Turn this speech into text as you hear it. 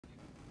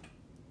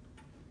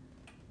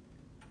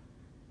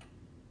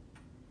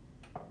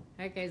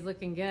All right, guys,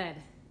 looking good.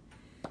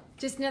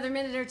 Just another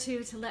minute or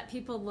two to let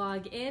people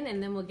log in,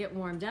 and then we'll get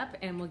warmed up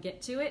and we'll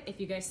get to it. If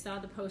you guys saw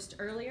the post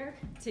earlier,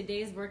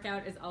 today's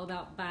workout is all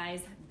about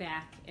buys,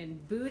 back,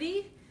 and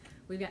booty.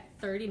 We've got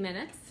 30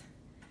 minutes.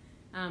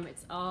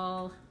 It's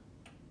all,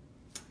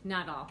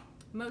 not all,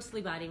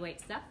 mostly body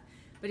weight stuff.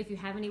 But if you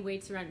have any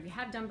weights around, if you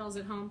have dumbbells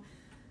at home,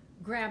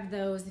 grab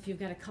those. If you've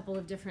got a couple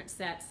of different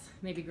sets,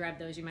 maybe grab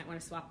those. You might want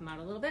to swap them out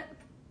a little bit.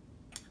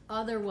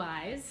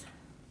 Otherwise,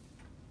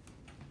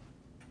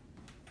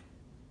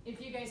 if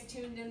you guys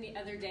tuned in the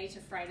other day to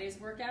Friday's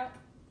workout,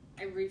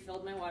 I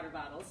refilled my water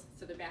bottles,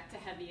 so they're back to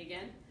heavy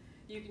again.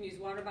 You can use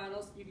water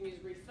bottles, you can use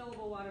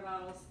refillable water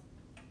bottles.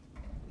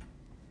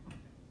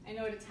 I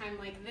know at a time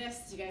like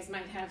this, you guys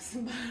might have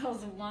some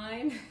bottles of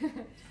wine.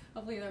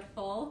 Hopefully they're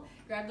full.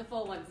 Grab the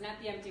full ones,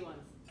 not the empty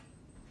ones.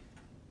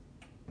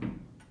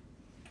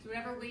 So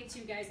whatever weights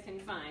you guys can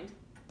find.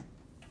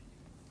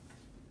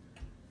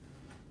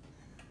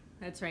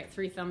 That's right,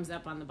 3 thumbs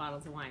up on the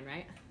bottles of wine,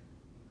 right?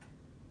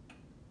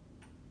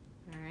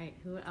 All right,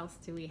 who else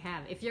do we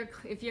have? If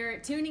you're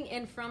tuning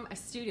in from a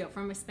studio,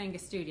 from a Spenga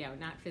studio,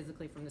 not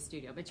physically from the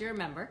studio, but you're a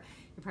member,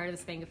 you're part of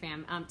the Spenga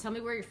fam, tell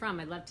me where you're from.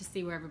 I'd love to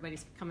see where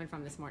everybody's coming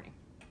from this morning.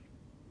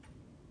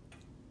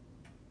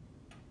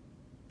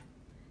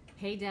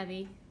 Hey,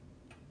 Debbie.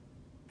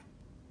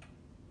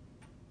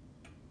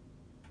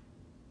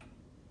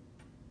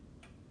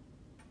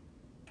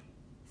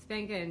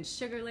 Spenga in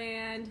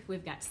Sugarland.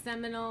 We've got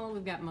Seminole.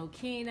 We've got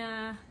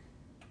Mokina.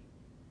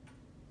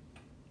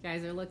 You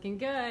guys are looking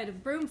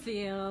good.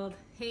 Broomfield.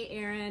 Hey,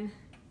 Aaron.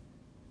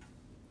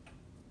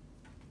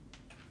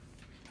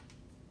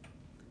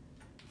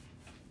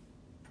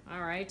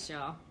 All right,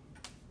 y'all.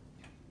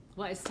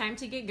 Well, it's time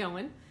to get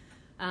going.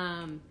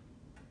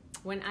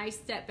 When I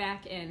step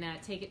back and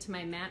take it to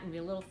my mat and be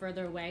a little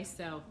further away,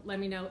 so let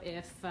me know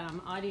if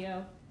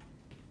audio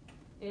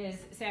is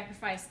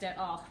sacrificed at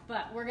all.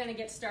 But we're gonna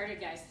get started,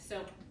 guys.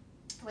 So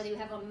whether you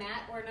have a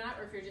mat or not,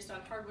 or if you're just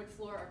on hardwood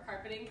floor or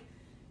carpeting,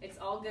 it's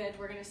all good.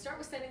 We're gonna start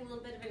with setting a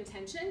little bit of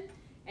intention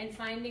and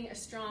finding a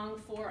strong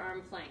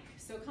forearm plank.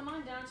 So come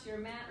on down to your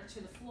mat or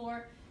to the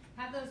floor.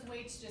 Have those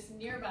weights just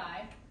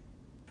nearby.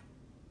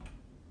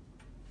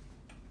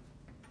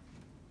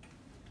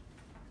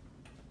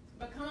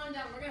 But come on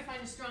down, we're gonna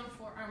find a strong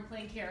forearm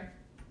plank here.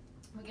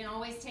 We can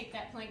always take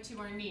that plank to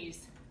our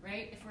knees,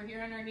 right? If we're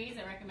here on our knees,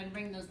 I recommend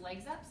bringing those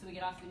legs up so we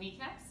get off the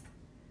kneecaps.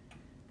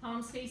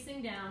 Palms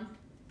facing down,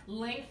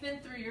 lengthen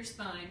through your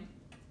spine.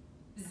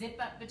 Zip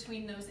up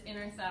between those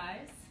inner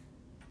thighs,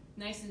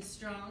 nice and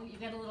strong.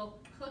 You've got a little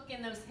hook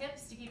in those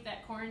hips to keep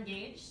that core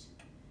engaged.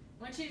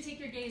 I want you to take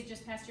your gaze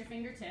just past your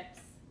fingertips.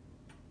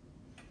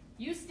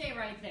 You stay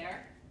right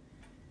there.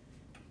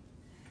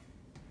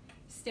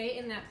 Stay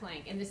in that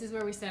plank, and this is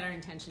where we set our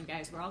intention,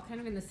 guys. We're all kind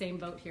of in the same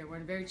boat here. We're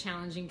in a very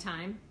challenging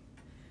time.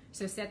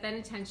 So set that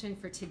intention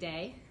for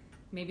today,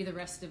 maybe the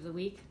rest of the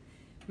week,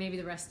 maybe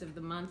the rest of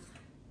the month,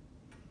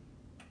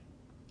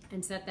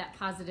 and set that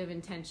positive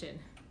intention.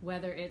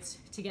 Whether it's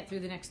to get through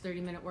the next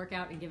 30-minute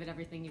workout and give it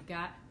everything you've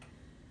got,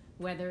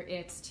 whether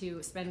it's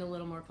to spend a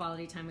little more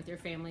quality time with your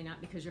family,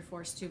 not because you're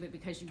forced to, but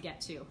because you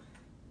get to.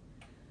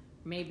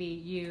 Maybe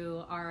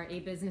you are a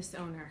business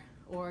owner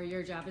or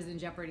your job is in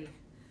jeopardy.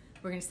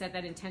 We're gonna set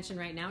that intention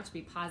right now to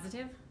be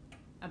positive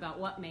about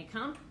what may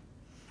come.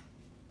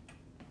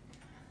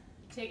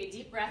 Take a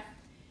deep breath,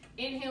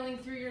 inhaling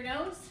through your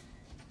nose.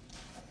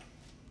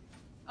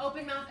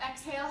 Open mouth,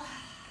 exhale.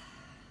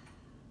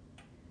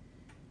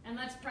 And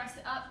let's press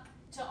up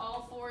to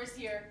all fours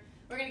here.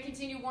 We're gonna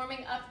continue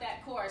warming up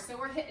that core. So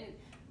we're hitting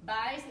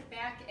buys,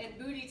 back, and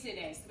booty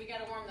today. So we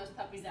gotta warm those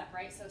puppies up,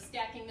 right? So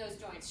stacking those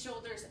joints,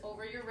 shoulders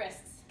over your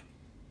wrists,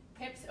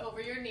 hips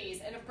over your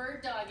knees. And a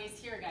bird dog is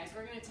here, guys.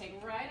 We're gonna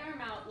take right arm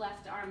out,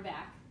 left arm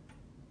back,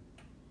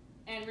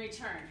 and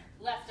return.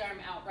 Left arm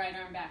out, right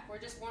arm back. We're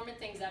just warming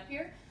things up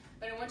here,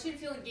 but I want you to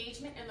feel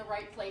engagement in the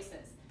right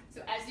places.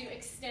 So as you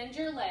extend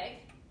your leg,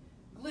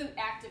 glute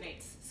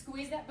activates.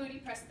 Squeeze that booty,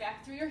 press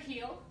back through your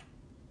heel.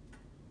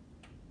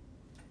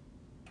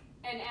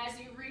 And as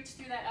you reach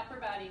through that upper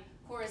body,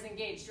 core is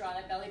engaged. Draw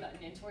that belly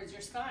button in towards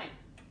your spine.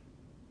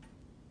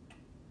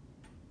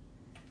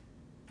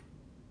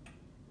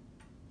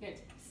 Good.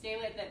 Stay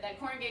with it. That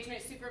core engagement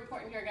is super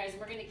important here, guys.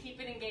 We're going to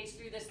keep it engaged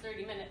through this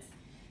 30 minutes.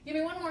 Give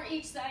me one more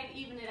each side,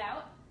 even it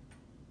out.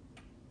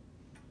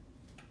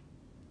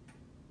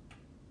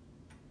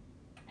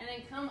 And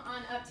then come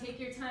on up. Take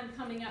your time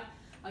coming up.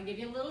 I'll give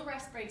you a little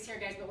rest breaks here,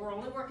 guys, but we're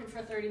only working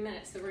for 30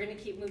 minutes, so we're going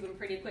to keep moving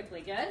pretty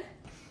quickly. Good?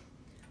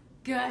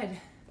 Good.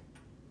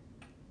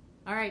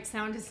 All right,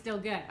 sound is still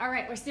good. All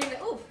right, we're standing.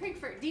 Oh,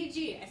 Frankfurt,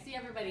 DG. I see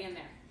everybody in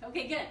there.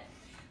 Okay, good.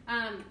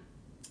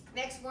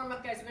 Next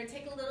warm-up, guys, we're going to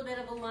take a little bit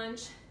of a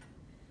lunge,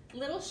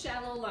 little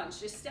shallow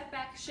lunge. Just step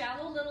back,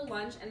 shallow little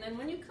lunge, and then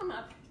when you come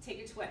up,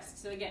 take a twist.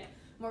 So again,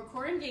 more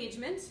core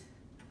engagement,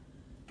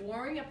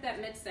 warming up that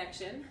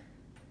midsection,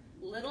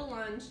 little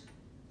lunge,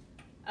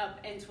 up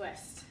and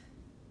twist.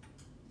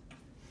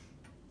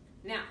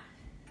 Now,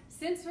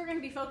 since we're going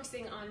to be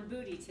focusing on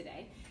booty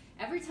today,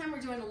 every time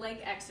we're doing a leg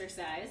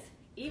exercise,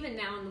 even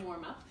now in the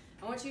warm-up,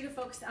 I want you to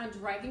focus on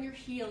driving your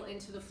heel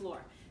into the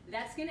floor.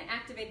 That's gonna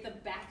activate the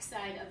back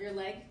side of your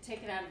leg,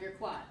 take it out of your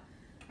quad.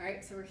 All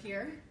right, so we're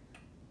here.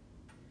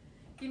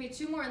 Give me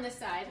 2 more on this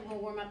side, and we'll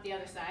warm up the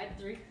other side.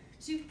 3,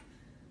 2,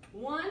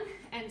 1,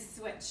 and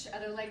switch.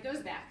 Other leg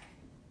goes back,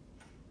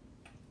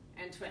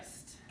 and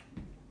twist.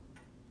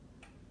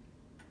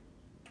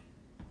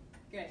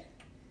 Good.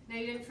 Now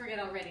you didn't forget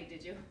already,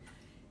 did you?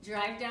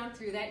 Drive down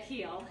through that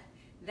heel.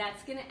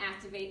 That's gonna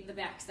activate the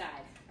back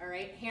side, all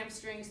right?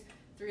 Hamstrings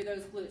through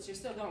those glutes. You're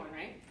still going,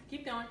 right?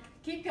 Keep going,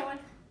 keep going.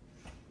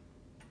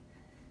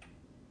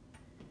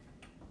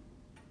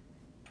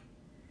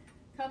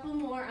 Couple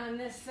more on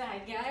this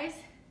side, guys.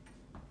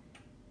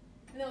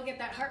 And then we'll get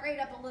that heart rate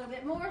up a little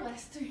bit more.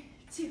 Last 3,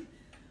 2,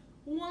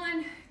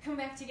 1. Come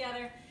back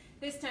together.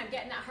 This time,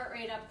 getting that heart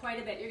rate up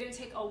quite a bit. You're gonna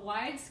take a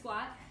wide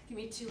squat. Give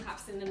me 2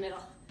 hops in the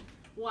middle.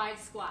 Wide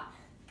squat,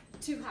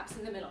 2 hops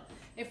in the middle.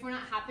 If we're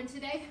not hopping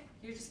today,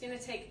 you're just gonna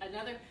take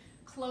another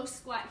close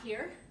squat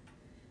here.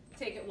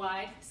 Take it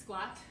wide,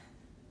 squat,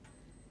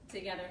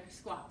 together,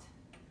 squat.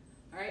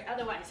 All right,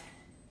 otherwise,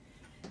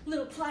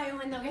 little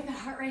plyo and they'll get the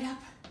heart rate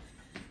up.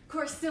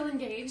 Core still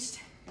engaged.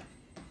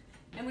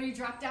 And when you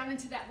drop down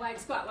into that wide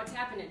squat, what's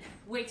happening?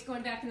 Weight's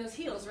going back in those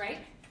heels, right?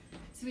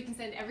 So we can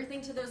send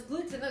everything to those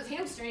glutes and those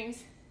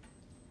hamstrings.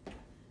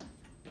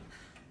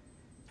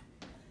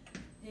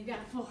 You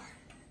got 4,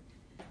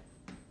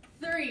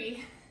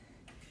 3,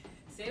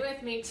 stay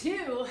with me,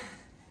 2,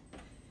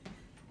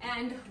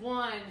 and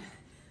 1.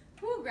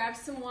 Woo, grab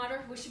some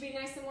water. We should be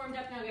nice and warmed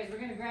up now, guys. We're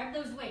gonna grab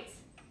those weights.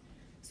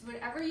 So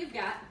whatever you've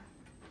got,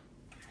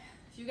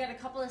 if you've got a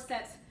couple of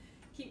sets,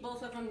 keep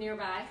both of them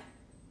nearby.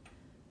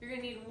 You're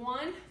gonna need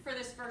 1 for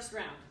this first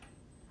round.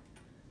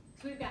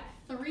 So we've got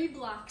 3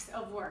 blocks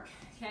of work,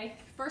 okay?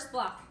 First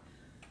block,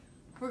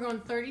 we're going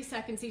 30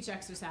 seconds each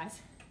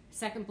exercise.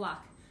 Second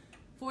block,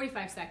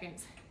 45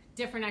 seconds,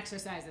 different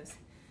exercises.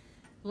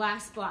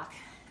 Last block,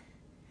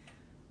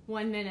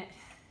 1 minute,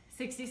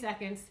 60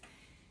 seconds,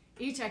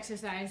 each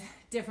exercise,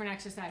 different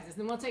exercises.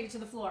 Then we'll take it to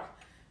the floor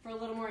for a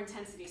little more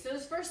intensity. So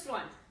this first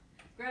one,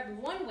 grab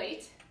 1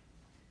 weight,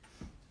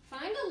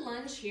 find a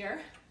lunge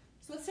here.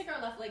 So let's take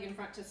our left leg in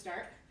front to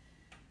start.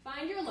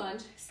 Find your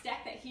lunge,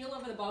 stack that heel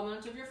over the ball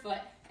mount of your foot,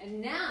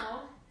 and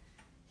now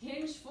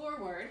hinge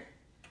forward,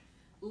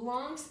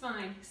 long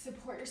spine,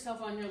 support yourself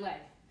on your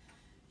leg.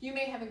 You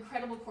may have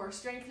incredible core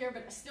strength here,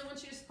 but I still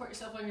want you to support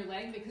yourself on your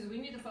leg because we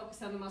need to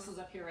focus on the muscles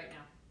up here right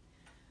now.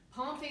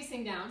 Palm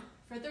facing down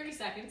for 30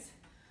 seconds.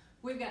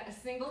 We've got a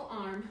single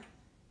arm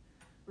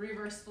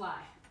reverse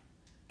fly.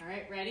 All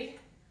right, ready?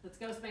 Let's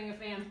go, Spanga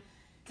fam.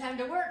 Time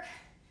to work.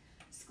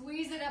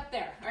 Squeeze it up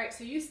there. All right,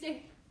 so you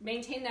stay,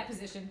 maintain that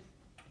position.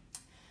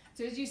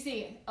 So as you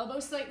see, elbow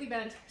slightly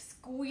bent,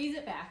 squeeze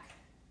it back.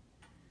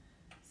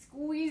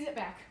 Squeeze it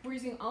back. We're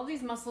using all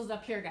these muscles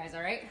up here, guys,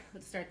 all right?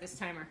 Let's start this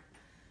timer.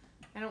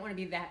 I don't want to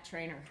be that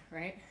trainer,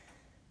 right?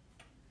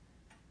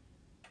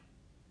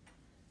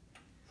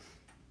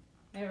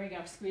 There we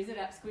go, squeeze it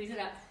up, squeeze it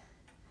up.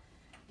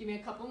 Give me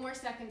a couple more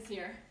seconds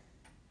here.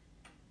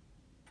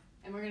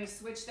 And we're gonna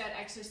switch that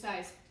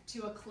exercise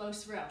to a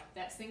close row,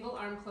 that single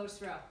arm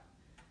close row.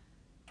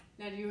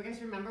 Now, do you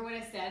guys remember what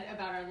I said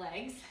about our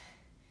legs?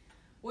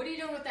 What are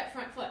you doing with that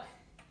front foot?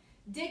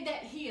 Dig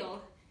that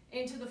heel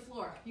into the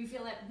floor. You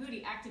feel that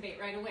booty activate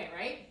right away,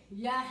 right?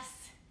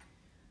 Yes.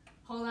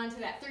 Hold on to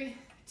that. 3,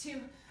 2,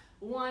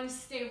 1.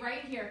 Stay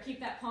right here. Keep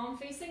that palm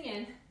facing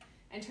in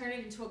and turn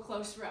it into a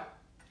close row.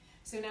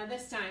 So now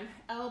this time,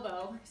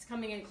 elbow is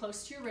coming in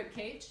close to your rib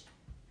cage.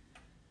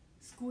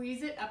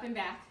 Squeeze it up and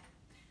back.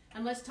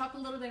 And let's talk a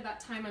little bit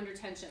about time under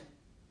tension.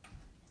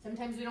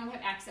 Sometimes we don't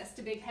have access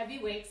to big heavy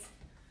weights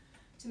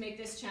to make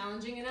this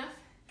challenging enough.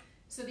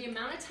 So the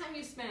amount of time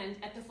you spend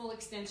at the full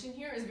extension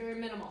here is very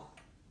minimal.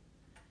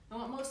 I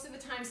want most of the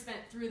time spent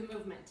through the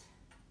movement.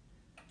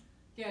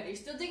 Good, you're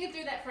still digging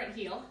through that front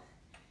heel.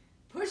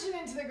 Push it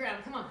into the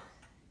ground, come on.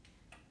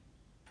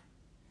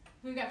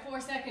 We've got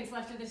 4 seconds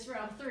left of this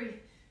row. 3,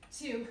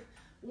 2,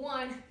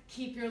 1.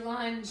 Keep your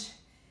lunge.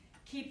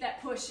 Keep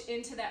that push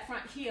into that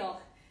front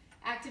heel.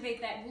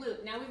 Activate that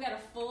glute. Now we've got a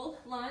full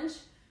lunge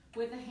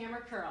with a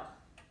hammer curl.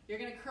 You're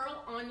gonna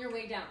curl on your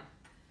way down.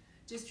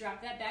 Just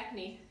drop that back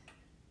knee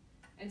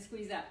and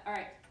squeeze up. All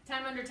right,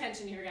 time under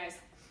tension here, guys.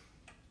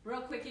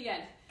 Real quick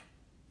again.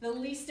 The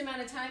least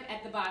amount of time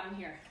at the bottom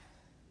here.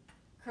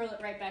 Curl it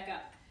right back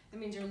up. That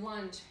means your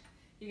lunge,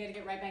 you gotta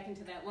get right back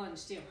into that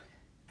lunge too.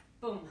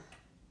 Boom.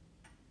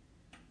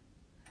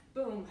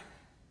 Boom.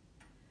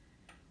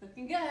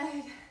 Looking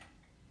good.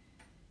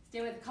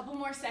 Stay with a couple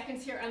more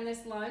seconds here on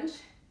this lunge.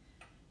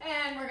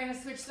 And we're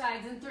gonna switch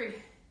sides in 3,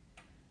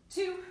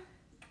 2,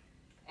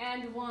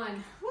 and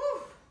 1. Woo!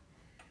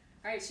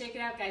 All right, shake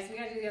it out, guys. We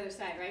gotta do the other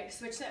side, right?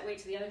 Switch that weight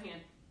to the other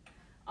hand.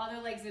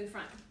 Other legs in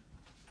front.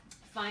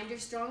 Find your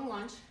strong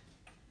lunge,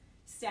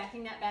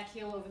 stacking that back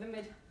heel over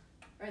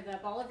the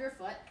ball of your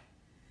foot.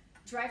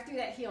 Drive through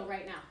that heel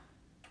right now.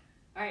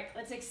 All right,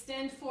 let's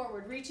extend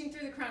forward, reaching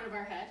through the crown of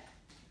our head.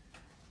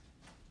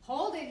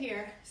 Hold it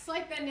here,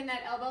 slight bend in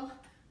that elbow,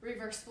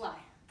 reverse fly.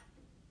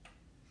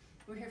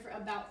 We're here for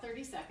about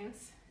 30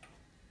 seconds.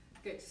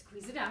 Good,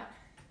 squeeze it out.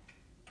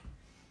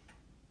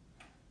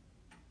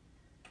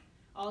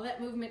 All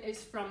that movement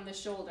is from the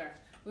shoulder.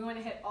 We want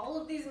to hit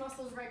all of these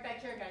muscles right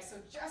back here, guys. So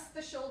just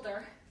the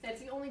shoulder, that's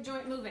the only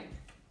joint moving.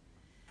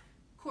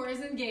 Core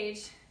is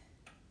engaged.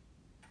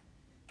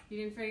 You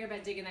didn't forget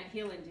about digging that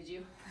heel in, did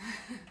you?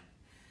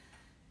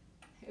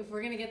 If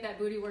we're gonna get that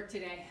booty work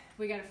today,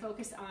 we gotta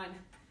focus on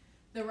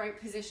the right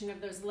position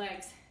of those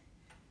legs.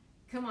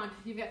 Come on,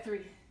 you've got 3,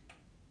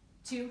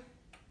 2,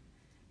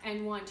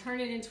 and 1.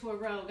 Turn it into a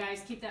row,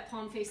 guys. Keep that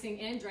palm facing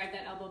in, drive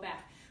that elbow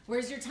back.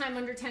 Where's your time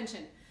under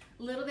tension?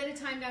 A little bit of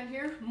time down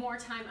here, more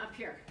time up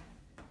here.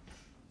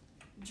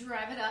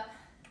 Drive it up.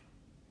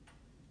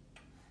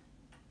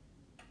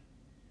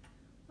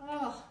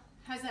 Oh,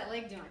 how's that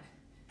leg doing?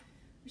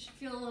 We should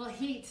feel a little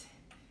heat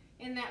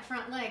in that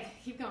front leg.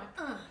 Keep going.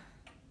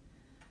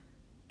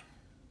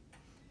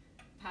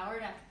 Power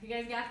it up. You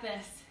guys got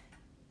this.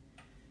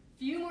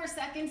 Few more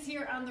seconds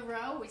here on the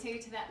row. We take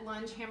it to that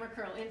lunge hammer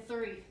curl in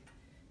 3,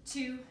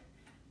 2,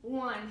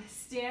 1.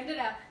 Stand it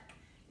up.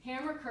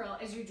 Hammer curl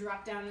as you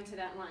drop down into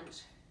that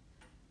lunge.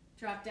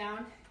 Drop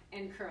down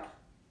and curl.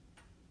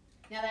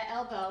 Now that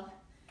elbow,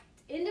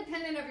 it's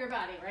independent of your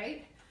body,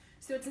 right?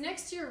 So it's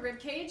next to your rib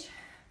cage,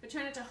 but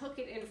try not to hook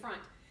it in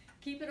front.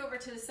 Keep it over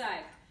to the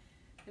side.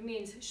 It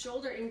means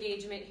shoulder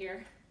engagement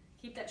here.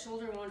 Keep that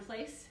shoulder in one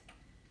place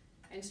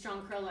and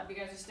strong curl up. You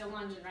guys are still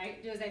lunging,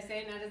 right? Do as I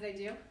say, not as I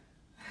do.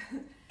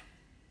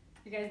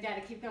 You guys got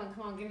to keep going.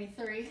 Come on, give me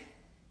 3,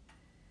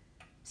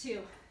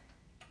 2,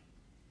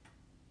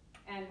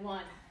 and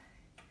 1.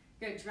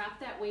 Good, drop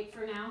that weight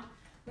for now.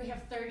 We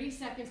have 30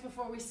 seconds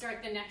before we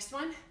start the next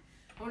one.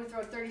 I want to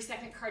throw a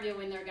 30-second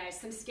cardio in there, guys.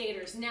 Some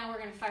skaters. Now we're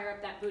going to fire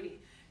up that booty.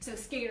 So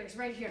skaters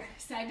right here,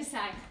 side to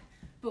side.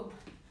 Boom,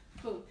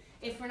 boom.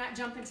 If we're not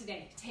jumping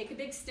today, take a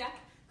big step,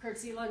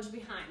 curtsy lunge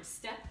behind.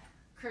 Step,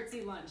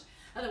 curtsy lunge.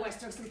 Otherwise,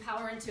 throw some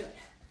power into it.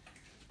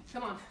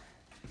 Come on.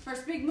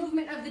 First big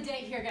movement of the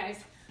day here, guys.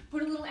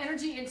 Put a little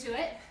energy into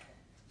it.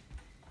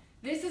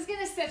 This is going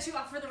to set you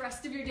up for the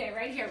rest of your day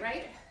right here,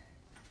 right?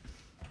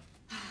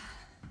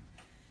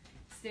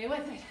 Stay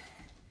with it.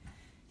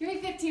 Give me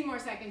 15 more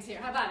seconds here.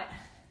 How about it?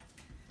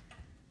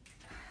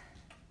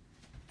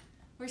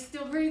 We're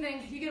still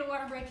breathing. You get a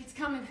water break. It's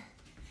coming.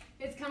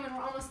 It's coming.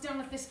 We're almost done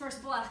with this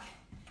first block.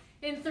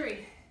 In 3,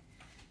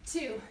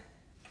 2,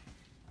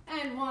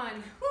 and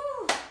 1.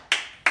 Woo!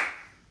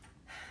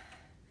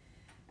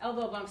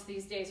 Elbow bumps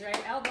these days,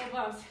 right? Elbow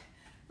bumps,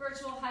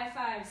 virtual high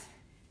fives,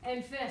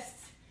 and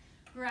fists.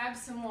 Grab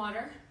some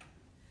water.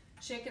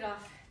 Shake it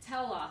off.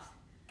 Towel off.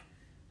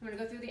 I'm going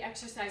to go through the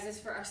exercises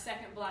for our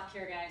second block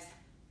here, guys.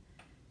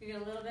 You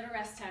get a little bit of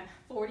rest time.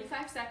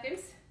 45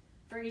 seconds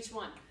for each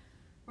one.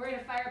 We're going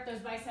to fire up those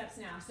biceps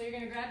now. So you're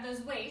going to grab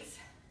those weights.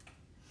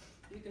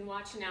 You can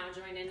watch now,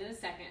 join in a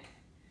second.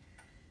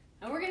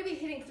 And we're going to be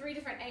hitting 3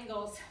 different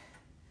angles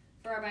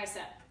for our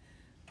bicep.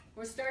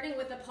 We're starting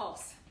with the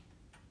pulse.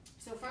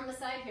 So from the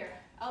side here,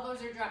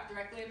 elbows are dropped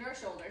directly under our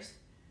shoulders.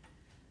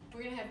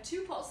 We're going to have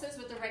 2 pulses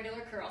with the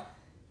regular curl.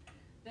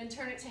 Then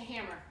turn it to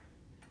hammer.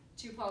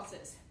 2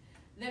 pulses.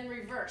 Then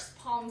reverse,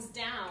 palms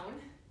down,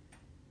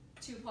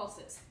 2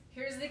 pulses.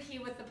 Here's the key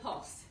with the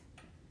pulse.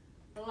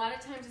 A lot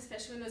of times,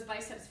 especially when those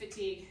biceps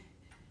fatigue,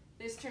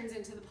 this turns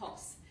into the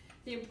pulse.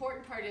 The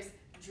important part is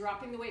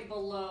dropping the weight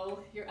below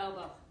your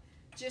elbow,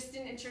 just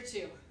an inch or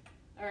 2,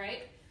 all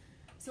right?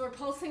 So we're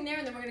pulsing there,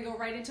 and then we're gonna go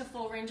right into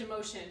full range of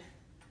motion,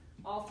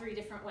 all 3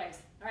 different ways.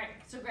 All right,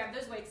 so grab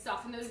those weights,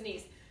 soften those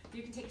knees.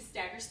 You can take a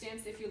stagger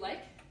stance if you like.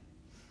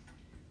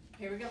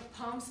 Here we go,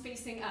 palms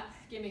facing up.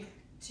 Give me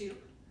 2,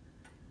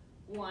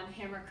 1,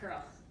 hammer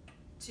curl,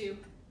 2,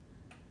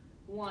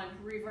 1,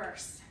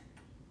 reverse,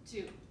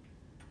 2,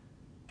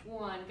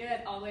 1,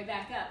 good, all the way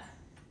back up.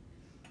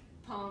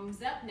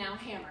 Palms up, now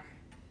hammer.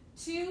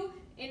 2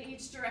 in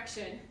each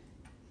direction.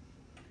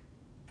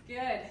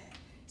 Good,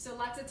 so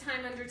lots of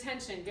time under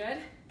tension, good.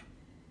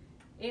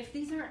 If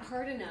these aren't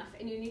hard enough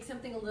and you need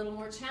something a little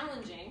more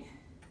challenging,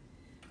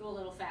 go a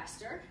little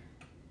faster.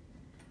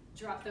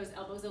 Drop those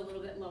elbows a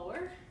little bit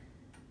lower.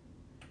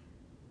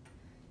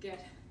 Good.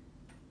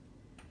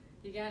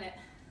 You got it.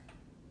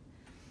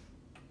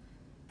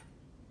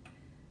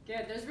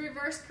 Good. Those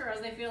reverse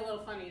curls, they feel a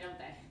little funny, don't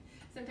they?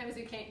 Sometimes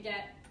we can't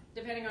get,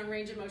 depending on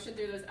range of motion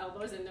through those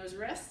elbows and those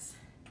wrists,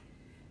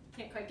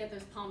 can't quite get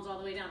those palms all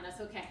the way down.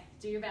 That's okay.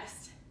 Do your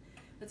best.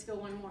 Let's go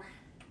one more.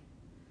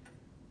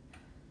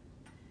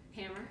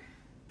 Hammer.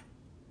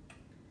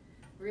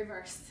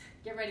 Reverse.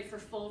 Get ready for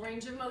full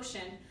range of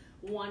motion.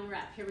 1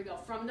 rep. Here we go.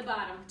 From the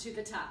bottom to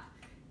the top.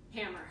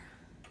 Hammer.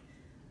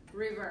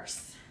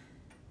 Reverse.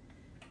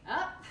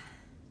 Up.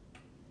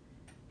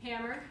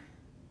 Hammer.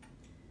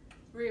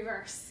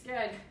 Reverse.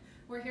 Good.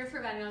 We're here for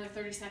about another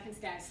 30 seconds,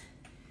 guys.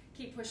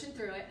 Keep pushing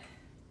through it.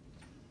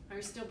 Are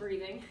you still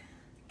breathing?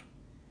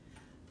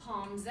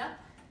 Palms up.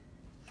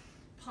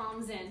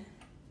 Palms in.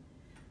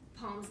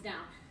 Palms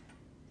down.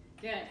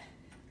 Good.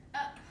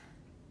 Up.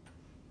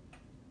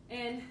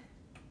 In.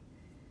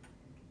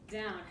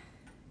 Down.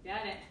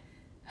 Got it.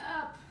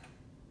 Up.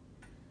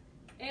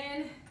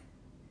 In.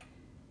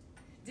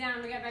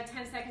 down. We got about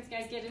 10 seconds,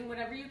 guys. Get in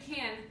whatever you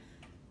can.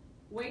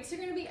 Weights are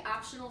gonna be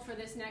optional for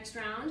this next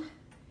round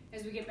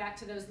as we get back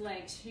to those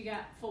legs. You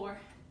got 4,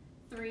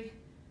 3,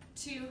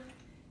 2,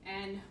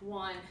 and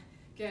 1.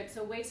 Good,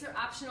 so weights are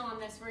optional on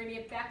this. We're gonna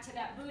get back to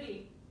that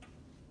booty.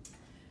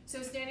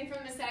 So standing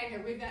from the side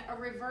here, we've got a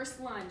reverse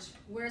lunge.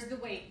 Where's the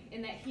weight?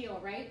 In that heel,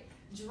 right?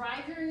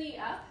 Drive your knee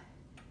up.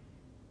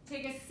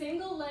 Take a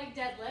single leg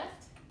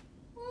deadlift.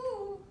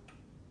 Woo.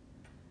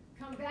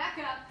 Come back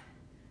up,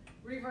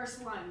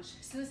 reverse lunge.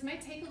 So this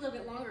might take a little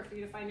bit longer for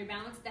you to find your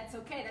balance. That's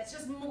okay, that's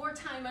just more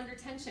time under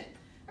tension.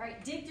 All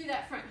right, dig through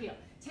that front heel.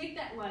 Take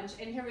that lunge,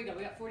 and here we go.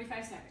 We got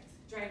 45 seconds.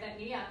 Drive that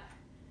knee up.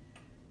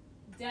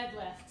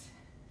 Deadlift.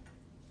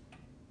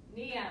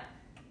 Knee up.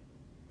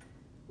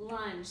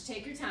 Lunge.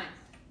 Take your time.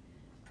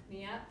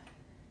 Knee up.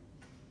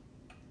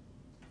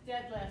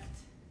 Deadlift.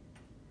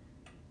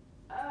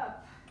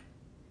 Up.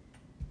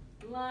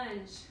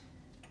 Lunge.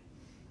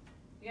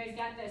 You guys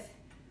got this.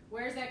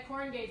 Where's that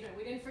core engagement?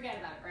 We didn't forget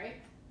about it, right?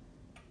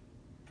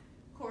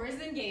 Core is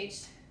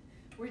engaged.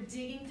 We're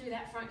digging through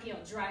that front heel.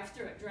 Drive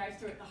through it, drive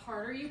through it. The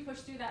harder you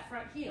push through that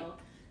front heel,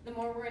 the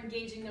more we're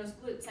engaging those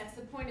glutes. That's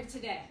the point of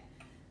today.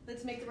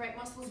 Let's make the right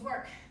muscles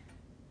work.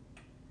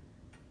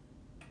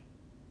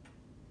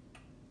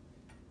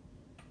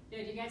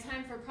 Good, you got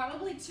time for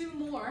probably 2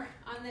 more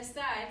on this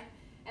side,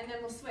 and then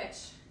we'll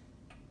switch.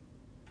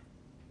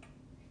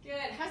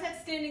 Good, how's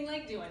that standing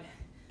leg doing?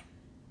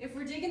 If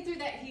we're digging through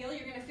that heel,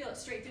 you're gonna feel it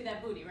straight through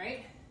that booty,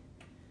 right?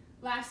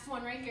 Last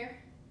one right here.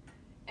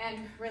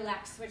 And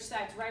relax, switch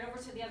sides, right over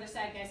to the other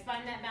side, guys.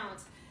 Find that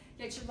balance.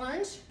 Get your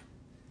lunge,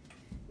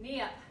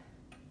 knee up,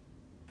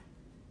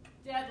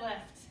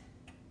 deadlift,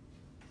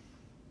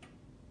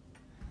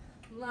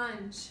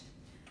 lunge,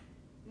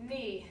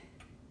 knee,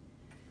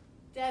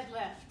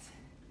 deadlift.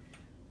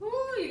 Woo,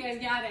 you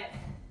guys got it.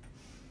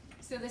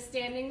 So the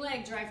standing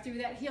leg, drive through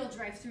that heel,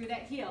 drive through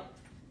that heel.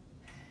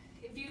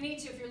 If you need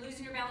to, if you're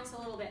losing your balance a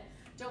little bit,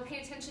 don't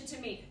pay attention to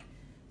me.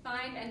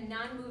 Find a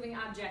non-moving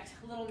object,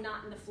 a little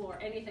knot in the floor,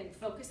 anything.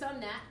 Focus on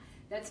that.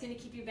 That's going to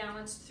keep you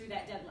balanced through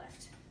that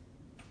deadlift.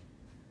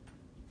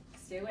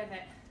 Stay with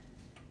it.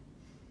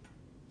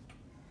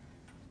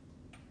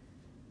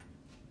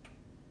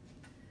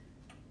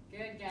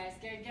 Good, guys.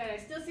 Good, good. I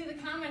still see the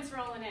comments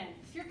rolling in.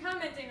 If you're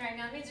commenting right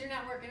now, it means you're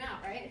not working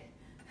out, right?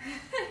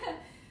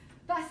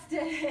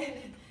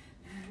 Busted.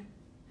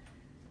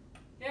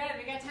 Good.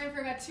 We got time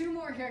for about 2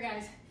 more here,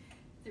 guys.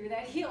 Through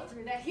that heel,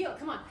 through that heel.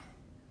 Come on.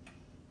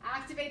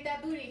 Activate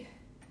that booty.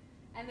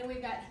 And then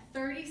we've got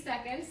 30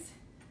 seconds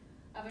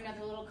of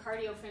another little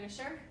cardio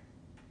finisher.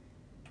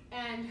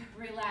 And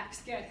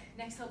relax. Good.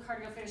 Next little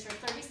cardio finisher,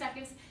 30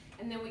 seconds,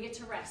 and then we get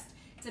to rest.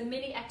 It's a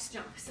mini X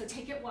jump. So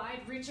take it wide,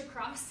 reach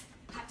across,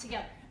 hop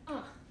together.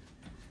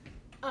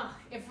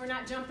 If we're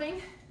not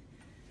jumping,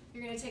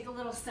 you're gonna take a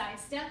little side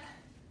step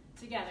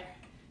together.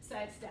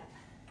 Side step.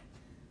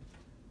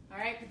 All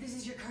right, but this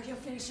is your cardio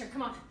finisher.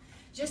 Come on.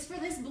 Just for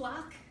this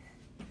block,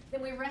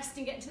 then we rest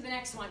and get into the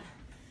next one.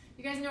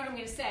 You guys know what I'm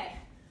gonna say.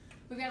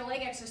 We've got a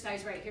leg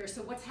exercise right here,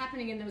 so what's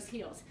happening in those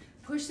heels?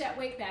 Push that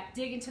weight back,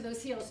 dig into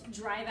those heels,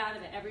 drive out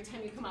of it every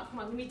time you come up. Come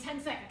on, give me 10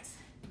 seconds.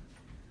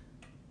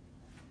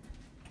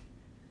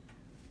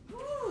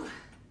 Woo.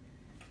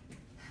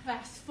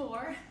 Last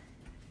 4,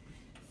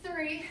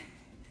 3,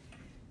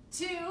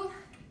 2,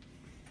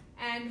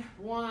 and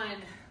 1.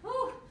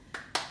 Woo.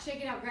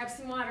 Shake it out, grab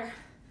some water.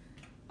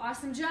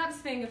 Awesome job,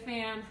 Sphanga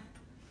fam.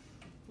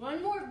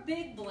 One more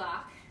big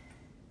block.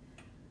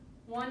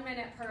 1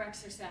 minute per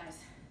exercise.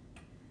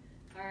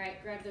 All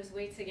right, grab those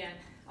weights again.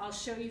 I'll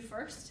show you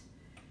first,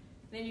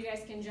 then you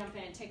guys can jump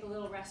in. Take a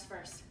little rest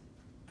first.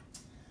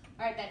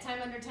 All right, that time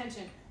under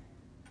tension.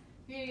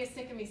 You're gonna get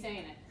sick of me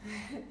saying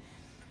it.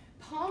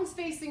 Palms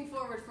facing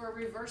forward for a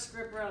reverse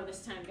grip row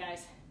this time,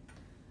 guys.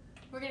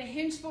 We're gonna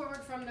hinge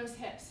forward from those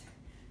hips.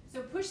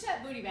 So push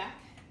that booty back.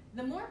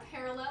 The more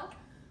parallel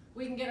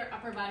we can get our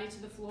upper body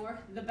to the floor,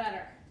 the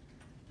better.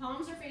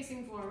 Palms are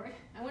facing forward.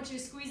 I want you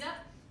to squeeze up,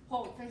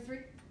 hold for 3,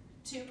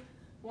 2,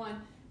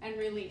 1, and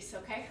release,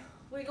 okay?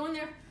 We go in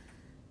there,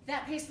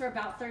 that pace for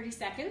about 30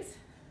 seconds,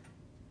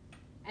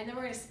 and then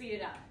we're gonna speed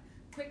it up.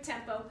 Quick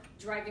tempo,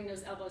 driving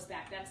those elbows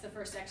back. That's the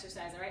first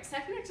exercise, all right?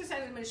 Second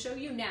exercise I'm gonna show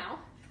you now.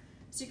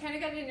 So you kind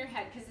of got it in your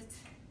head because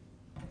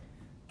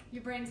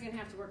your brain's gonna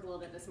have to work a little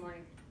bit this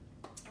morning.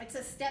 It's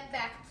a step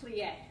back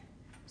plie.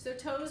 So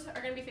toes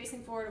are gonna be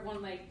facing forward of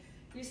one leg.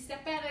 You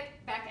step back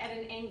at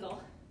an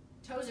angle,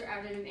 toes are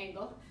out at an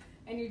angle,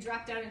 and you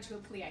drop down into a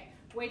plie.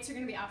 Weights are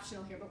gonna be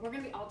optional here, but we're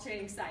gonna be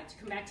alternating sides.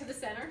 Come back to the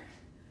center,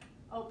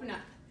 open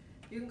up.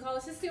 You can call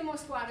this a sumo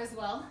squat as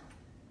well.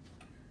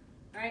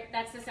 All right,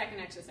 that's the second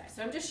exercise.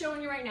 So I'm just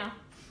showing you right now.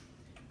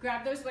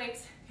 Grab those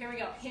weights, here we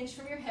go. Hinge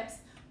from your hips,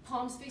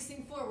 palms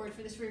facing forward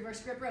for this reverse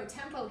grip row.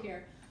 Tempo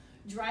here,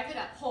 drive it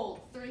up,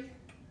 hold, 3,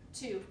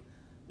 2,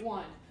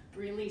 1.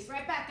 Release,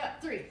 right back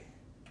up, 3,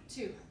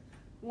 2,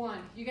 1.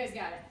 You guys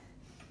got it.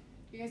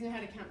 You guys know how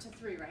to count to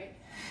 3, right?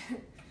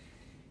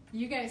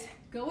 You guys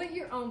go at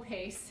your own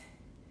pace,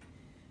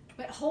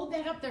 but hold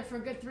that up there for a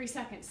good 3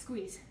 seconds.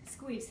 Squeeze,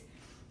 squeeze,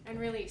 and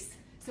release.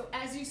 So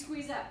as you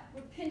squeeze up,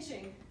 we're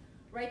pinching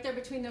right there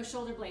between those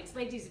shoulder blades.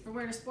 Ladies, if you're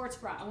wearing a sports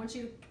bra, I want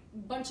you to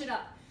bunch it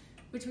up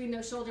between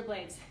those shoulder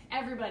blades.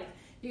 Everybody,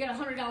 you got a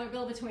 $100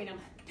 bill between them.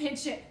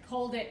 Pinch it,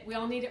 hold it. We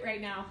all need it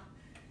right now.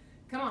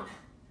 Come on,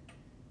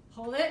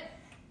 hold it.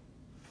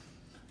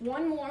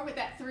 One more with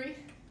that 3,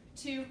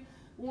 2,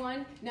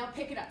 1. Now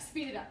pick it up,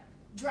 speed it up,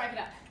 drive it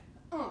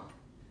up.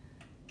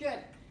 Good.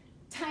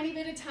 Tiny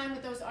bit of time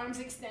with those arms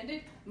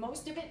extended.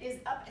 Most of it is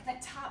up at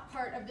the top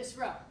part of this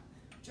row.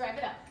 Drive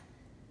it up.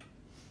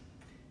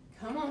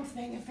 Come on,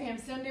 Thanga fam,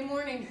 Sunday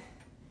morning.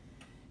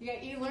 You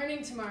got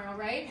e-learning tomorrow,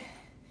 right?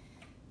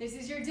 This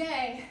is your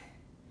day.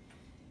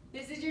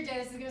 This is your day.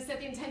 This is gonna set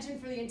the intention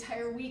for the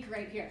entire week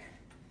right here.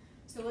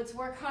 So let's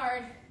work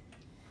hard.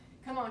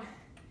 Come on,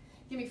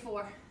 give me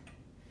 4,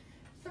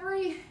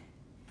 3,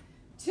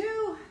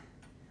 2,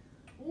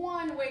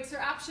 1. Weights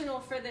are optional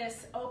for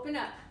this. Open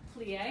up,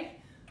 plie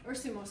or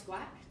sumo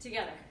squat,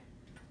 together.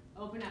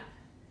 Open up,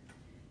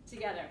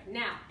 together.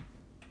 Now,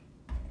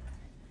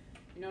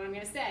 you know what I'm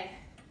gonna say?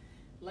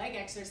 Leg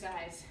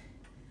exercise.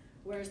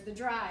 Where's the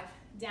drive?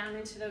 Down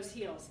into those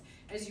heels.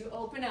 As you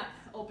open up,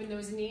 open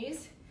those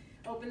knees,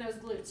 open those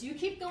glutes. You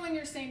keep going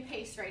your same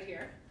pace right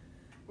here.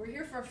 We're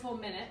here for a full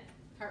minute.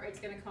 Heart rate's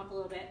gonna come up a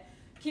little bit.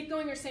 Keep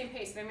going your same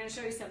pace, but I'm gonna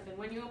show you something.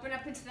 When you open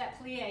up into that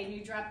plie and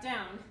you drop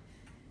down,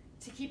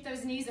 to keep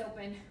those knees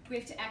open, we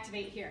have to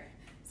activate here.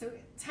 So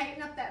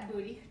tighten up that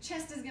booty.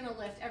 Chest is gonna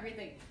lift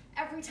everything.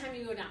 Every time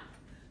you go down.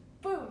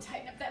 Boom,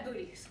 tighten up that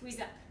booty. Squeeze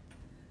up.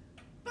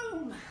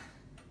 Boom.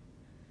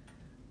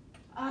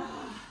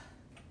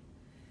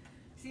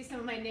 See some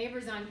of my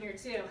neighbors on here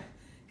too.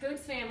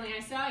 Coons family, I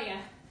saw you.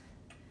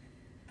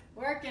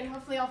 Working,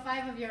 hopefully all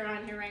 5 of you are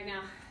on here right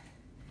now.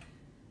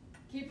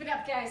 Keep it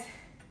up, guys.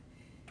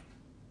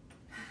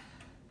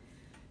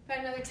 Got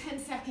another 10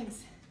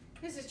 seconds.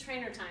 This is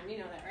trainer time, you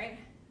know that, right?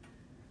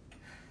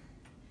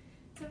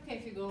 It's okay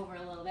if you go over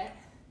a little bit.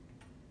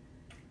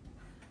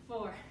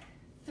 4,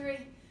 3,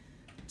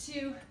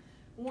 2,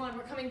 1.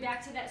 We're coming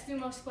back to that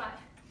sumo squat.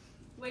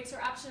 Weights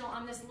are optional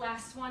on this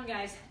last one,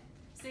 guys.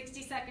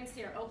 60 seconds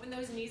here. Open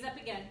those knees up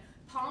again.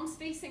 Palms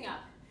facing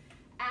up.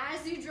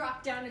 As you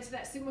drop down into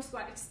that sumo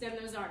squat, extend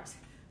those arms.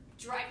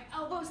 Drive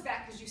elbows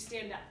back as you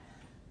stand up.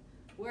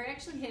 We're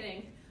actually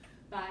hitting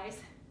thighs,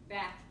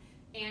 back,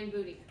 and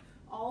booty.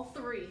 All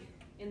 3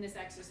 in this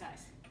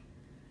exercise.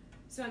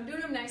 So I'm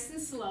doing them nice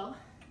and slow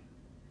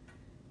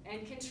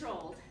and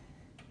controlled.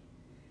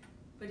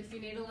 But if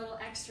you need a little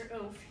extra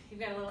oomph,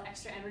 you've got a little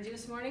extra energy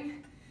this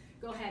morning,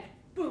 go ahead.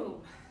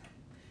 Boom.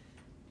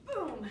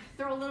 Boom.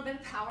 Throw a little bit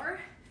of power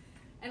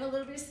and a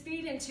little bit of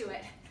speed into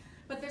it.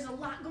 But there's a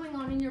lot going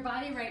on in your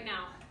body right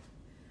now.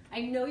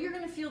 I know you're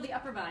gonna feel the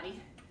upper body,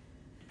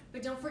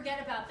 but don't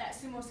forget about that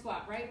sumo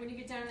squat, right? When you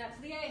get down in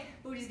that plie,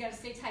 booty's gotta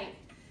stay tight.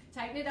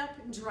 Tighten it up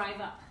and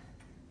drive up.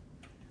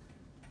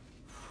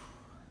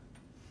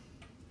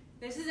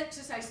 This is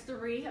exercise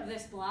 3 of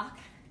this block.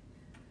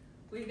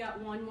 We've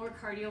got one more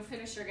cardio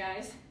finisher,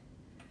 guys.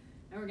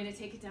 And we're gonna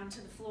take it down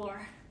to the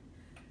floor.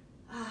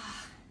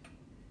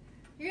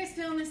 You guys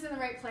feeling this in the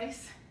right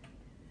place?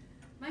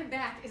 My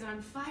back is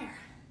on fire.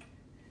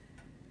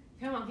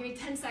 Come on, give me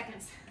 10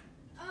 seconds.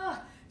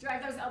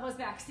 Drive those elbows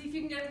back. See if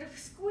you can get it to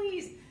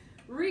squeeze.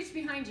 Reach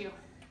behind you.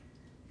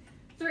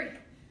 3,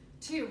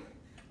 2,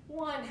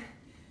 1,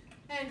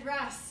 and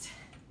rest.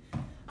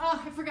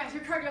 I forgot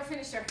your cardio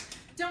finisher.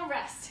 Don't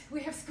rest.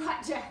 We have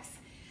squat jacks.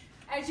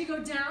 As you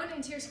go down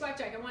into your squat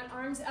jack, I want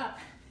arms up.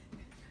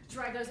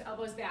 Drive those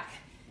elbows back.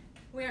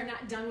 We are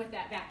not done with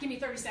that back. Give me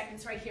 30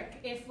 seconds right here.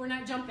 If we're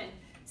not jumping,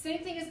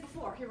 same thing as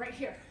before. You're right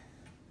here.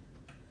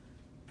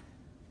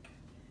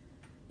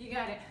 You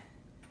got it.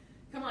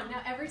 Come on,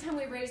 now every time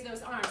we raise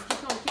those arms,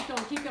 keep going, keep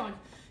going, keep going.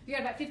 You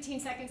got about 15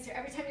 seconds here.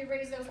 Every time you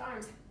raise those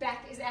arms,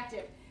 back is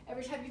active.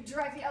 Every time you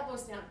drive the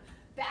elbows down,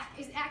 back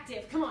is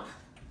active. Come on.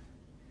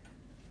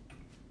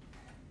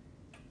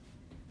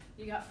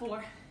 You got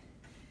 4,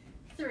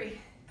 3,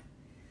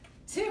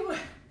 2,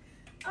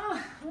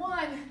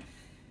 1,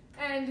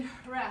 and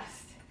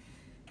rest.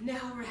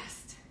 Now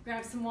rest.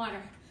 Grab some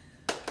water.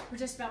 We're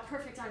just about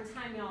perfect on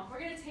time, y'all. We're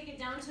gonna take it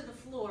down to the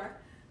floor.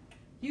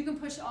 You can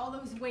push all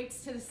those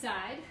weights to the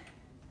side.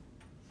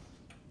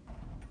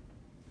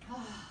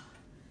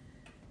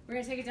 We're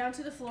gonna take it down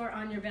to the floor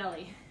on your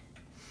belly.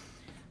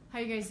 How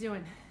you guys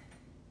doing?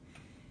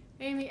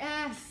 Amy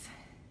S.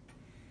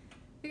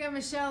 We got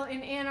Michelle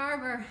in Ann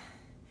Arbor.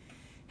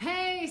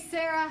 Hey,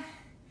 Sarah.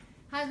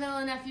 How's my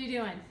little nephew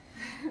doing?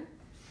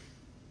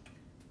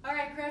 All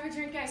right, grab a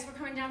drink, guys. We're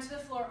coming down to the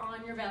floor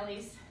on your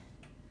bellies.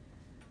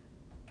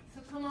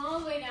 So come all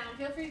the way down.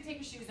 Feel free to take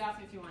your shoes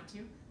off if you want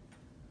to.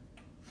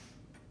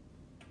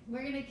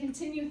 We're gonna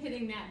continue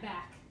hitting that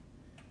back.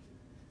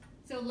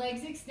 So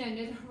legs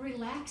extended.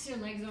 Relax your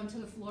legs onto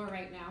the floor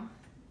right now.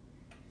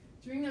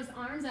 Bring those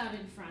arms out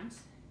in front.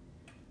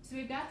 So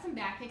we've got some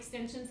back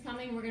extensions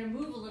coming. We're gonna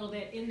move a little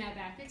bit in that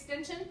back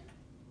extension.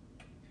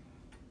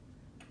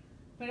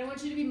 But I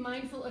want you to be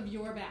mindful of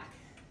your back.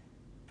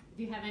 If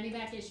you have any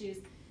back issues,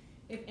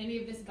 if any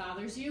of this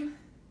bothers you,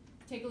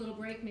 take a little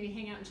break, maybe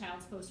hang out in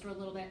child's pose for a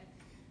little bit.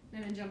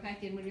 and then jump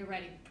back in when you're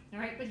ready. All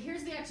right, but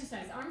here's the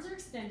exercise. Arms are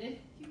extended.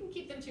 You can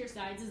keep them to your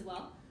sides as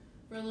well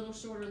for a little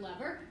shorter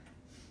lever.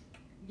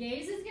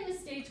 Gaze is gonna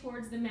stay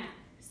towards the mat.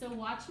 So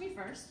watch me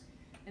first,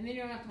 and then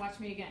you don't have to watch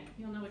me again.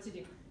 You'll know what to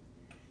do.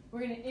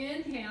 We're gonna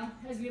inhale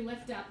as we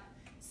lift up.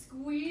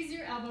 Squeeze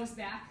your elbows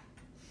back,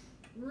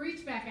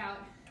 reach back out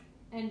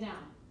and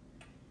down.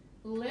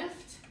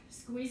 Lift,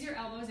 squeeze your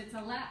elbows, it's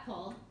a lat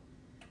pull.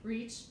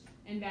 Reach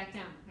and back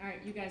down. All right,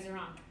 you guys are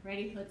on.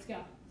 Ready? Let's go.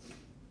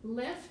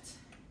 Lift,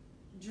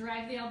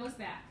 drive the elbows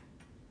back,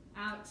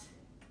 out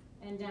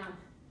and down.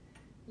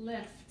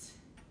 Lift.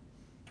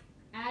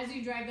 As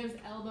you drive those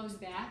elbows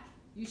back,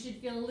 you should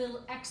feel a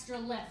little extra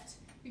lift.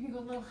 You can go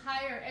a little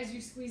higher as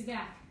you squeeze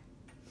back.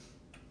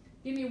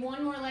 Give me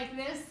one more like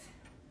this,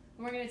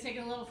 and we're gonna take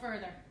it a little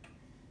further.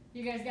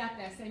 You guys got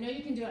this. I know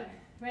you can do it.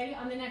 Ready?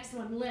 On the next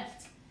one,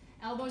 lift.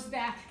 Elbows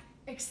back,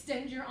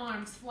 extend your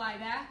arms, fly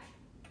back,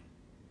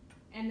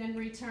 and then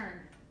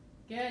return.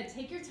 Good.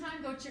 Take your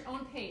time, go at your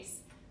own pace.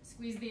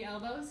 Squeeze the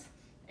elbows,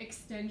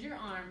 extend your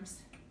arms,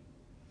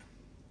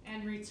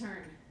 and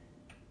return.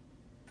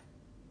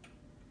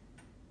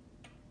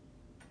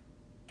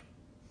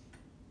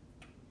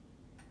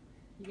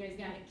 You guys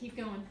got it. Keep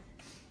going.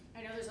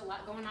 I know there's a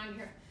lot going on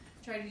here.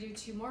 Try to do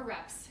 2 more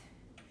reps.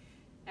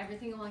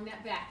 Everything along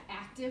that back.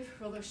 Active.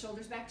 Roll those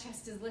shoulders back.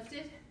 Chest is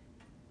lifted.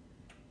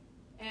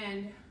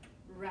 And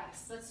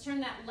rest. Let's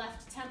turn that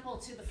left temple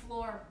to the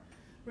floor.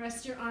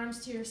 Rest your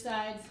arms to your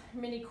sides.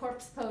 Mini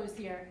corpse pose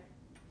here.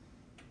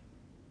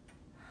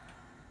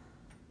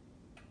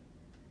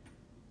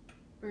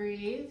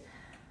 Breathe.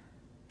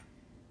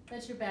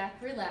 Let your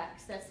back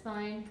relax. That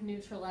spine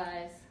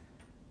neutralize.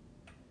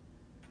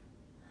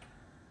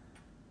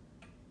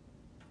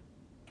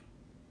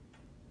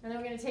 And then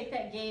we're going to take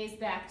that gaze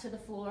back to the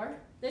floor.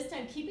 This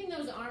time, keeping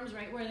those arms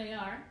right where they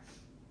are.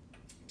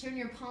 Turn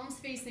your palms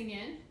facing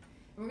in.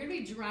 And we're going to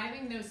be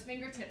driving those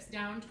fingertips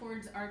down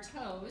towards our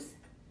toes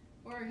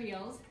or our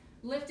heels,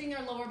 lifting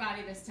our lower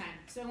body this time.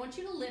 So I want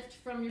you to lift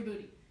from your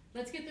booty.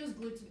 Let's get those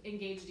glutes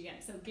engaged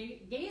again. So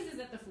gaze is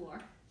at the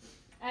floor.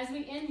 As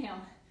we inhale,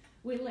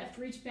 we lift.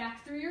 Reach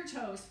back through your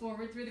toes,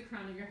 forward through the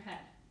crown of your head.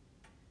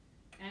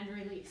 And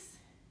release.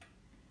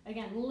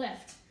 Again,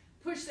 lift.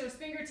 Push those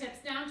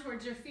fingertips down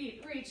towards your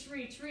feet. Reach,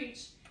 reach,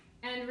 reach,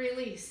 and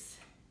release.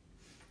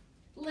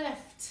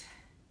 Lift.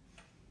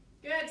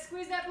 Good,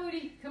 squeeze that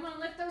booty. Come on,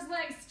 lift those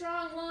legs.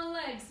 Strong, long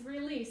legs.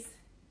 Release.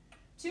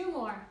 2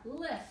 more.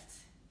 Lift.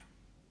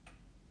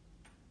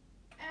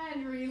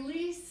 And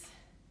release.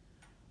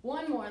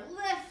 1 more.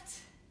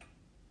 Lift.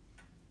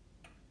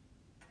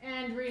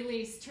 And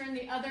release. Turn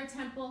the other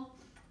temple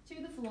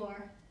to the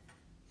floor.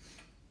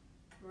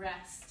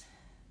 Rest.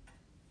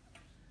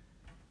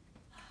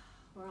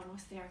 We're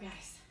almost there,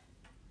 guys.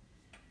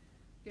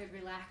 Good,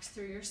 relax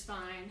through your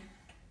spine.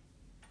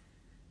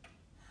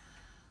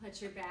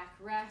 Let your back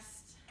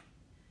rest.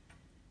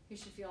 You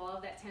should feel all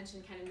of that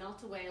tension kind of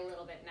melt away a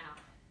little bit now.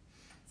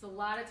 It's a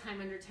lot of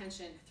time under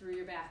tension through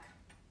your back.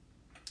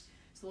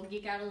 So we'll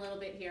geek out a little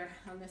bit here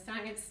on the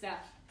science stuff.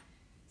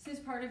 This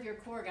is part of your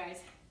core, guys.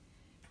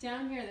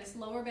 Down here, this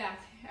lower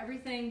back,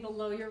 everything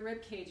below your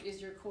rib cage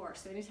is your core.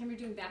 So anytime you're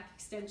doing back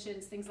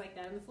extensions, things like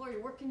that on the floor,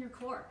 you're working your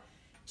core.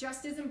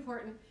 Just as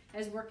important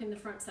as working the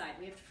front side.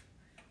 We have to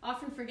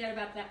often forget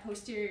about that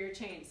posterior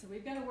chain. So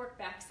we've got to work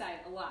back side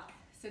a lot.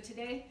 So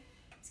today,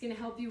 it's going to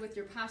help you with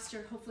your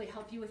posture, hopefully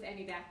help you with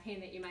any back pain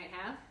that you might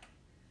have.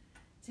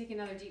 Take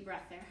another deep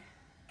breath there.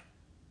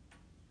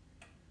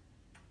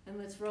 And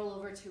let's roll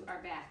over to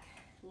our back.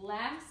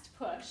 Last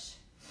push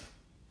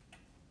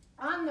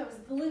on those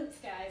glutes,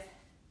 guys.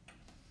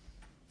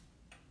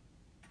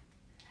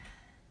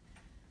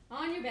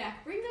 On your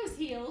back, bring those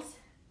heels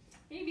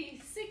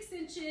maybe 6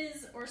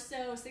 inches or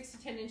so, 6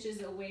 to 10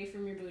 inches away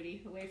from your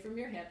booty, away from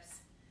your hips.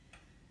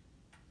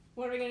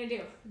 What are we gonna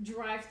do?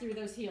 Drive through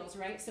those heels,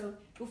 right? So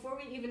before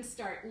we even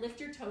start,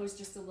 lift your toes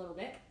just a little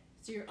bit.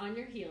 So you're on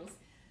your heels.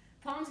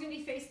 Palms gonna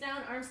be face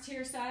down, arms to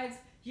your sides.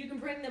 You can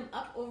bring them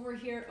up over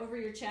here, over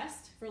your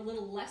chest for a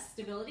little less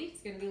stability.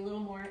 It's gonna be a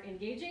little more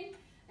engaging.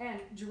 And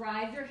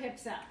drive your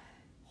hips up.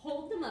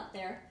 Hold them up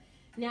there.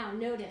 Now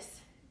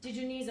notice, did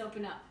your knees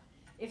open up?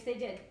 If they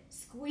did,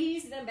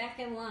 squeeze them back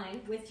in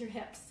line with your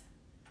hips.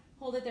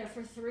 Hold it there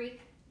for 3,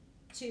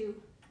 2,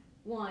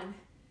 1,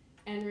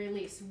 and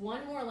release.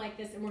 1 more like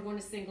this, and we're going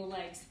to single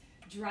legs.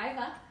 Drive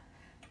up,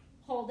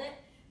 hold it,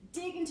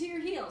 dig into your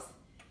heels.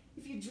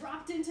 If you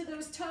dropped into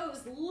those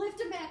toes, lift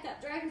them back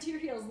up, drive into your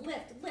heels,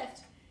 lift,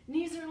 lift.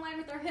 Knees are in line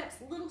with our hips,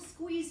 little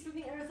squeeze from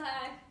the inner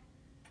thigh.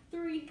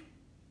 3,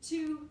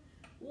 2,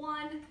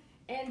 1,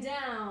 and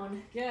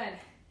down. Good.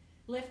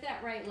 Lift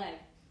that right leg.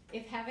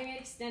 If having it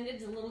extended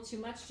is a little too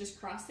much, just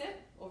cross it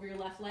over your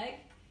left leg,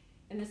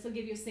 and this will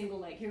give you a single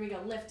leg. Here we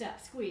go, lift up,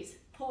 squeeze,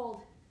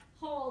 hold,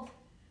 hold,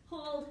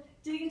 hold,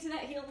 dig into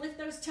that heel, lift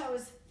those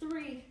toes.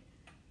 3,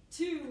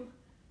 2,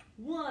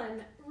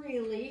 1,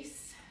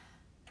 release.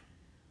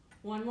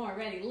 1 more,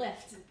 ready,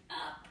 lift,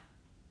 up,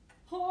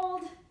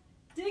 hold,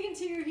 dig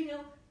into your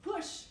heel,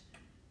 push,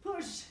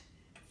 push.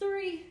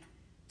 3,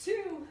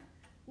 2,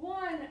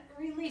 1,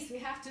 release. we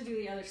have to do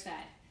the other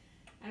side.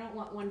 I don't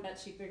want one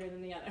butt cheek bigger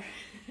than the other.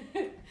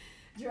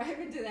 Drive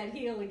into that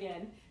heel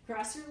again.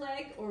 Cross your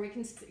leg, or we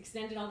can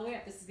extend it all the way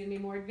up. This is gonna be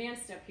more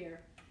advanced up here.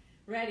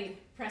 Ready,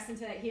 press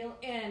into that heel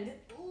and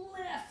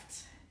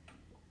lift.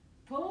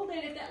 Hold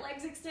it if that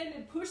leg's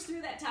extended. Push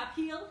through that top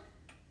heel.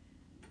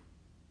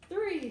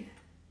 3,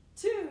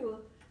 2,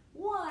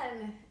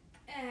 1,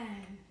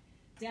 and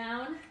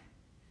down.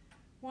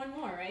 One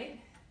more, right?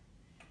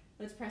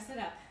 Let's press it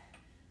up.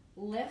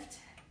 Lift,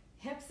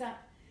 hips up,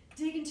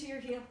 dig into your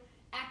heel,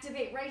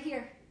 activate right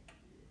here.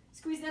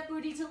 Squeeze that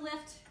booty to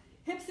lift,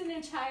 hips an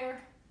inch higher.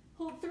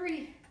 Hold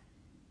 3,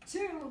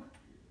 2,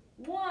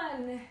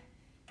 1,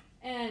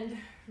 and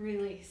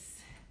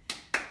release.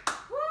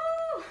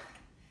 Woo!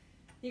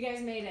 You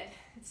guys made it.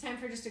 It's time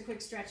for just a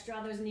quick stretch.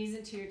 Draw those knees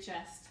into your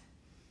chest.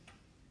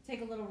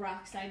 Take a little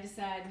rock side to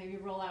side, maybe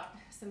roll out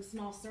some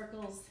small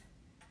circles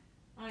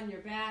on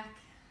your back.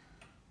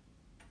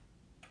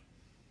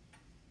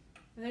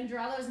 And then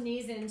draw those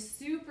knees in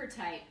super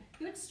tight.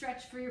 Good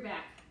stretch for your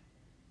back.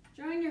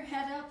 Drawing your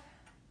head up.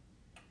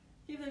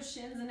 Give those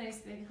shins a nice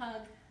big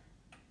hug.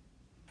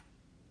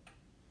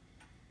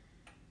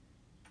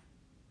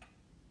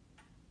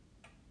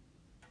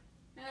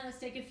 And let's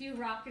take a few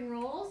rock and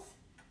rolls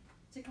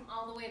to come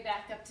all the way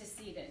back up to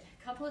seated.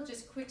 A couple of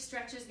just quick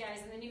stretches, guys,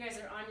 and then you guys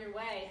are on your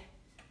way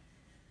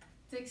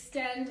to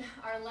extend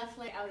our left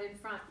leg out in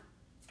front.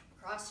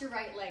 Cross your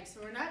right leg.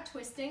 So we're not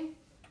twisting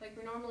like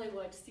we normally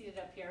would seated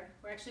up here.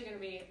 We're actually going to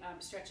be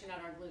stretching out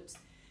our glutes.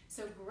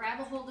 So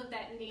grab a hold of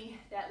that knee,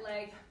 that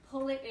leg,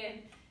 pull it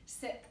in,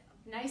 sit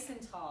nice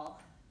and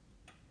tall.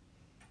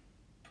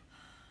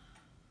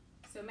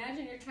 So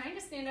imagine you're trying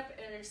to stand up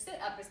or sit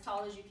up as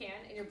tall as you can,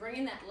 and you're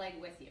bringing that leg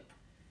with you.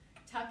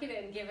 Tuck it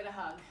in, give it a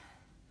hug.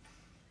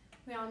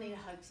 We all need a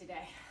hug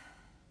today.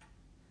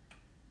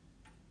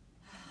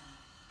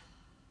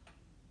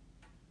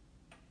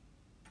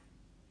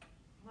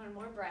 One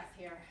more breath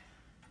here.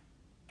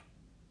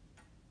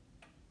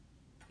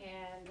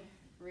 And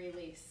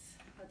release.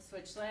 Let's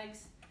switch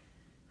legs.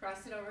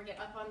 Cross it over, get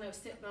up on those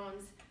sit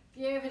bones.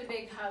 Give it a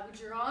big hug,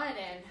 draw it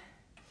in.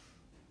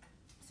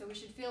 So we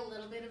should feel a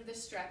little bit of the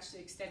stretch, the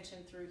extension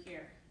through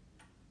here.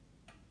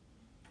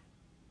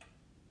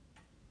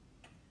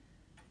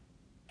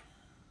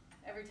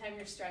 Every time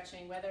you're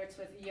stretching, whether it's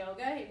with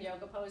yoga, in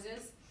yoga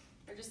poses,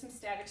 or just some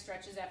static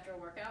stretches after a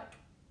workout,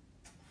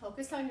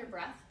 focus on your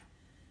breath.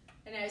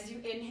 And as you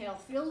inhale,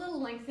 feel a little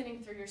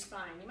lengthening through your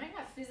spine. You might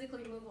not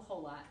physically move a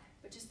whole lot,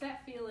 but just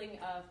that feeling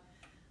of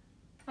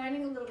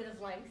finding a little bit of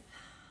length.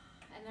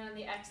 And then on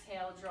the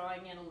exhale,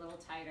 drawing in a little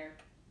tighter.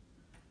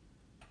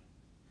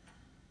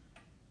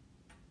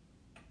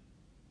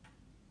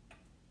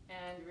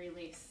 And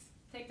release.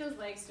 Take those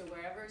legs to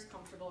wherever is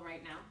comfortable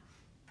right now.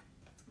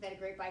 I've had a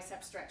great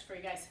bicep stretch for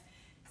you guys.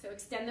 So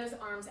extend those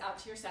arms out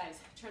to your sides.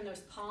 Turn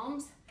those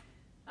palms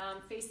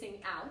facing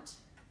out,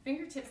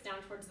 fingertips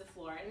down towards the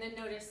floor. And then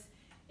notice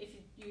if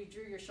you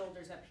drew your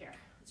shoulders up here.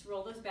 Let's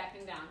roll those back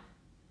and down.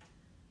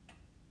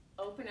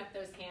 Open up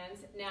those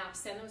hands. Now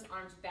send those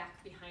arms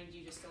back behind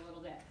you just a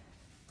little bit.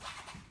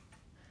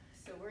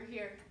 So we're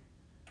here.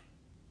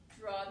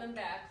 Draw them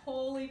back.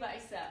 Holy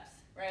biceps,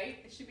 right?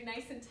 It should be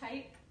nice and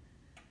tight.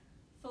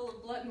 Full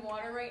of blood and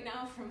water right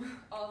now from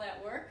all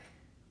that work.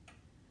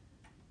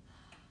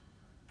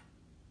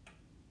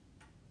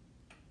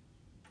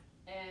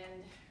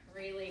 And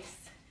release.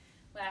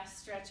 Last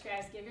stretch,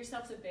 guys. Give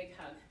yourselves a big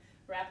hug.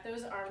 Wrap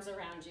those arms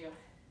around you.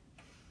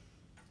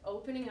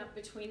 Opening up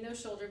between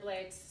those shoulder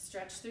blades.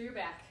 Stretch through your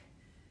back.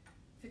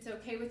 If it's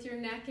okay with your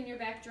neck and your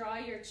back, draw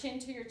your chin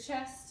to your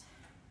chest.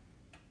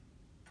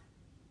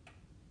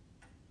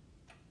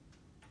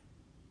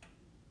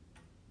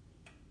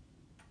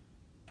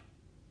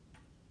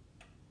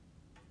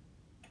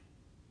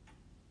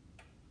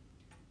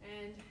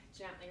 And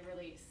gently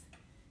release.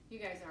 You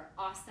guys are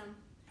awesome.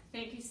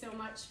 Thank you so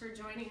much for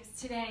joining us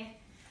today.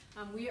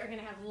 We are going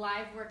to have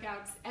live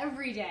workouts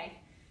every day.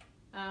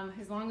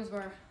 As long as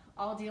we're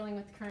all dealing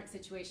with the current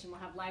situation, we'll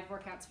have live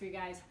workouts for you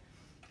guys.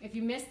 If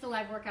you missed the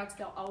live workouts,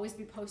 they'll always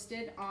be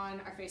posted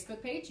on our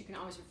Facebook page. You can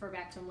always refer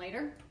back to them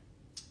later.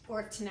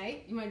 Or if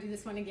tonight you want to do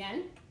this one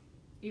again,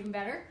 even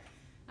better.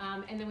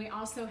 And then we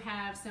also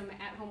have some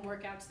at-home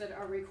workouts that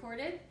are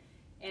recorded.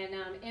 And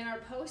in our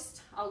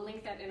post, I'll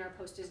link that in our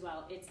post as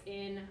well. It's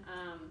in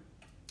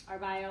our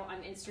bio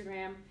on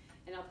Instagram,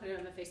 and I'll put it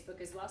on the Facebook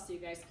as well, so you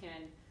guys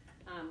can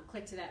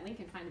click to that link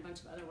and find a bunch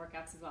of other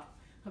workouts as well.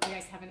 Hope you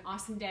guys have an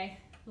awesome day.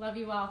 Love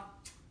you all.